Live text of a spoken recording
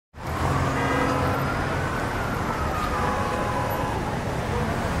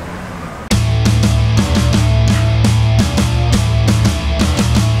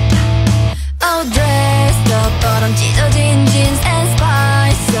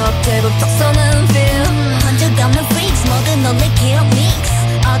그때부터 쏘는 feel 흔적 없는 freaks 모두 놀래 기록 mix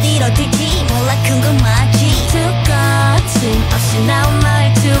어디로 튈지 몰라 궁금하지 두꺼침 없이 나온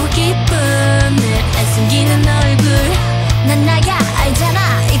말투 기쁜 늘 애숨기는 얼굴 난 나야 알잖아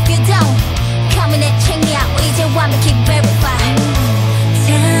if you don't come in and check me out 이제 완벽히 verify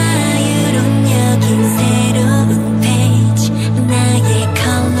자유로운 여긴 새로운 페이지 나의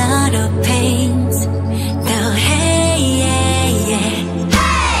컬러로 paint 더 hey yeah yeah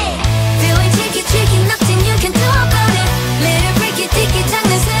hey feeling cheeky cheeky nothing you can do about it little freaky ticky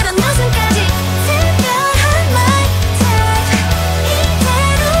장난스러운 노선까지 특별한 my type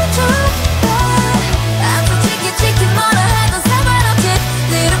이대로 둬봐 I'm so cheeky cheeky 뭐라 해도 상관없지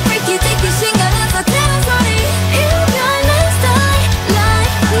little freaky ticky 신경을 써 되는 소리 이별난 style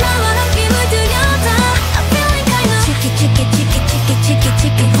like 나와 함께 물들여다 I'm feeling kinda cheeky cheeky cheeky cheeky cheeky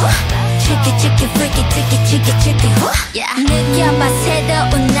cheeky cheeky cheeky freaky ticky cheeky cheeky yeah 느껴봐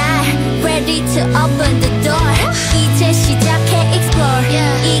새로운 날 ready to open